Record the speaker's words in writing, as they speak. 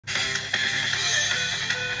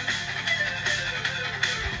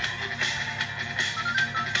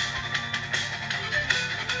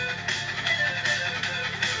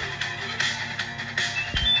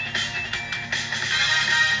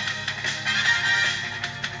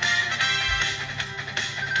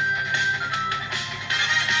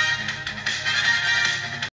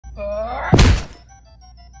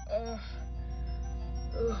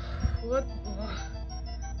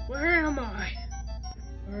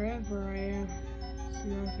wherever I am, it's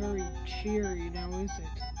not very cheery now, is it?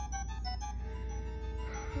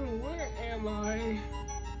 Where am I?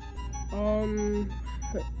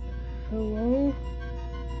 Hello?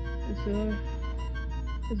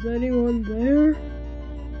 Is anyone there?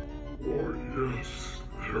 Oh, yes,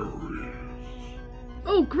 there is.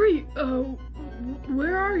 Oh, great!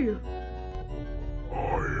 Where are you? I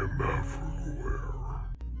am everywhere.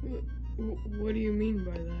 What do you mean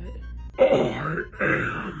by that? I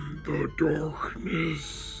am the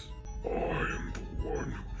darkness. I am the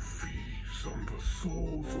one who feeds on the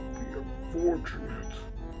souls of the unfortunate.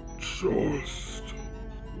 Just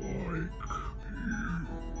like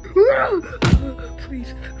you.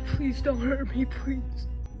 Please don't hurt me, please.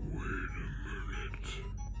 Wait a minute.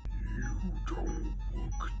 You don't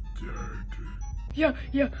look dead. Yeah,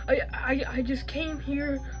 I just came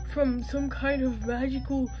here from some kind of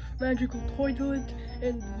magical toilet,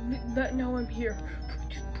 and now I'm here.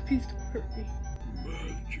 Please don't hurt me.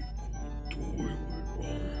 Magical toilet,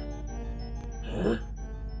 huh?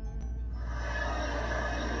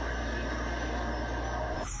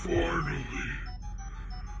 Finally,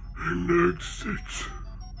 an exit.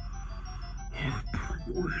 I've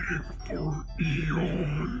been waiting for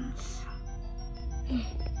eons.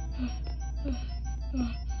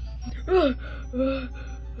 Huh? Where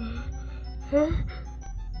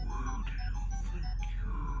do you think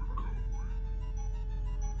you're going?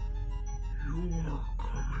 You're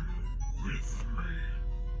coming with me.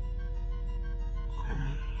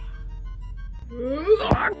 Come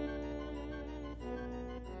on.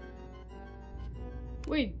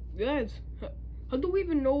 Wait, guys, how do we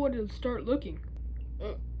even know where to start looking?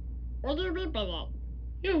 What do you mean by that?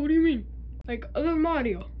 Yeah, what do you mean? Like, other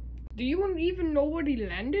Mario, do you even know where he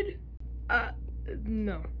landed?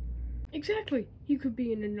 No. Exactly. He could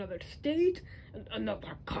be in another state,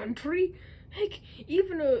 another country, heck,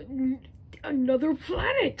 even another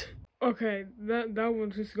planet. Okay, that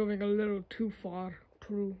was just going a little too far,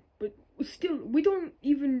 true. But still, we don't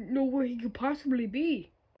even know where he could possibly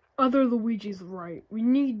be. Other Luigi's right. We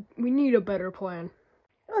need a better plan.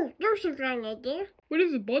 Oh, there's a grand idea. What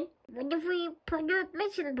is it, bud? What if we put up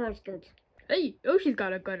missing posters? Hey, Yoshi's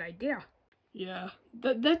got a good idea. Yeah,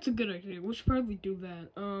 that's a good idea. We should probably do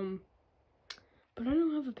that. But I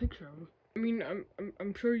don't have a picture of him. I mean,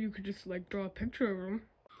 I'm sure you could just like draw a picture of him.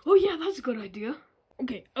 Oh yeah, that's a good idea.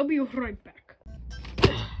 Okay, I'll be right back.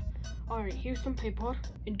 Alright, here's some paper.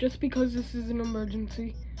 And just because this is an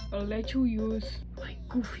emergency, I'll let you use my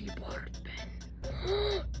Goofy board pen.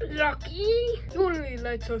 Lucky! He only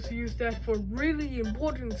lets us use that for really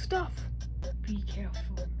important stuff. Be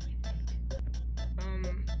careful with it.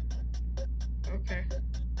 Okay.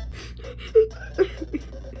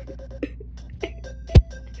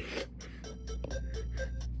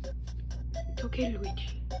 It's okay,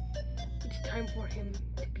 Luigi. It's time for him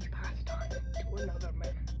to be passed on to another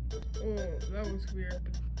man. Oh, that was weird.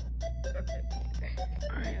 Okay.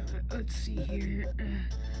 Alright, let's see here.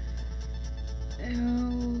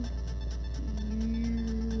 L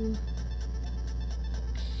U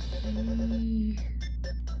G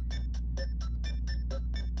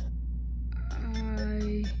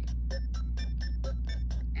I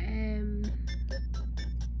M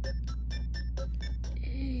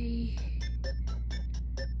A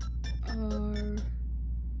R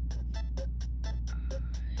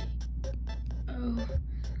O.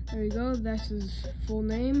 There you go, that's his full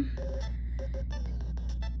name.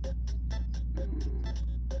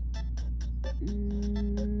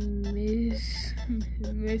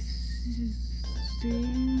 Missing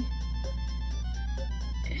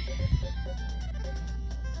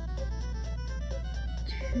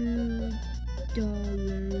 $2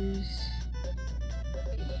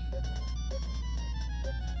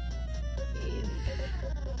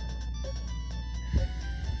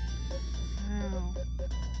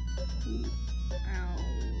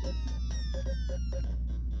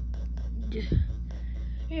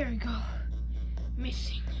 Here we go.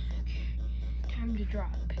 Missing. Okay. Time to draw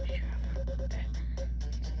a picture of him.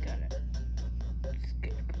 Let's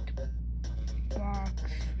get the box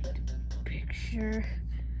for the picture.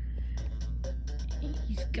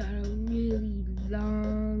 He's got a really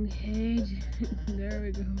long head. There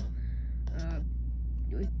we go.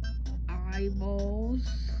 With eyeballs.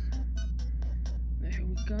 There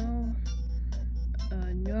we go.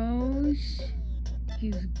 A nose.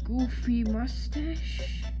 His goofy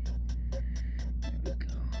mustache. There we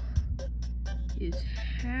go. His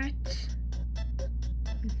hat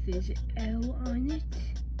with his L on it.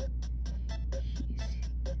 His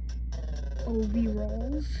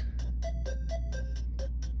overalls.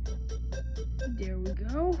 There we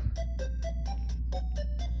go.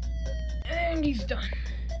 And he's done.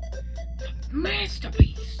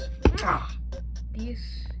 Masterpiece.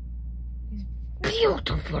 This is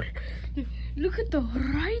beautiful. Look at the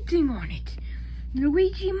writing on it.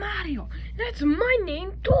 Luigi Mario. That's my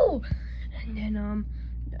name too. And then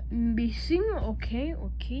missing. Okay,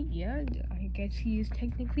 yeah. I guess he is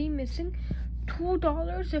technically missing.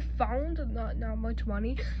 $2 if found. Not much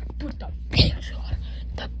money. But the picture.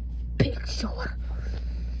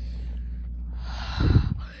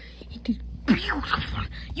 It is beautiful.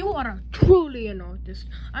 You are truly an artist.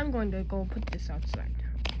 I'm going to go put this outside.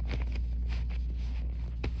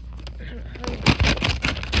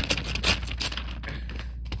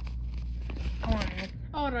 Come on, man.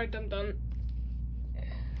 Alright, I'm done.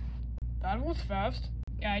 That was fast.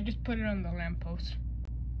 Yeah, I just put it on the lamppost.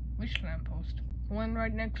 Which lamppost? The one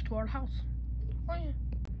right next to our house. Oh, yeah.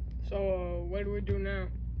 So, what do we do now?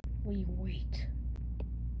 We wait.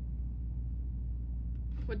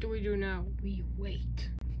 What do we do now? We wait.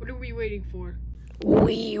 What are we waiting for?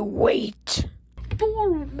 We wait.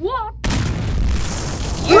 For what?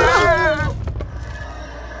 Yeah!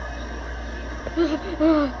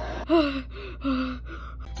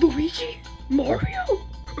 Luigi? Mario?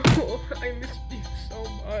 Oh, I missed you so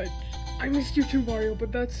much. I missed you too, Mario,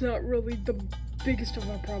 but that's not really the biggest of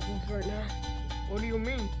our problems right now. What do you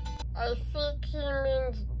mean? I think he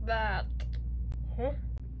means that. Huh?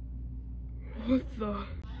 What the?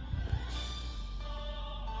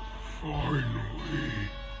 Finally,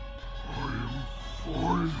 I am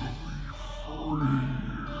finally free.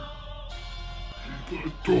 The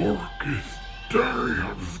darkest day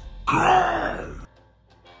has gone.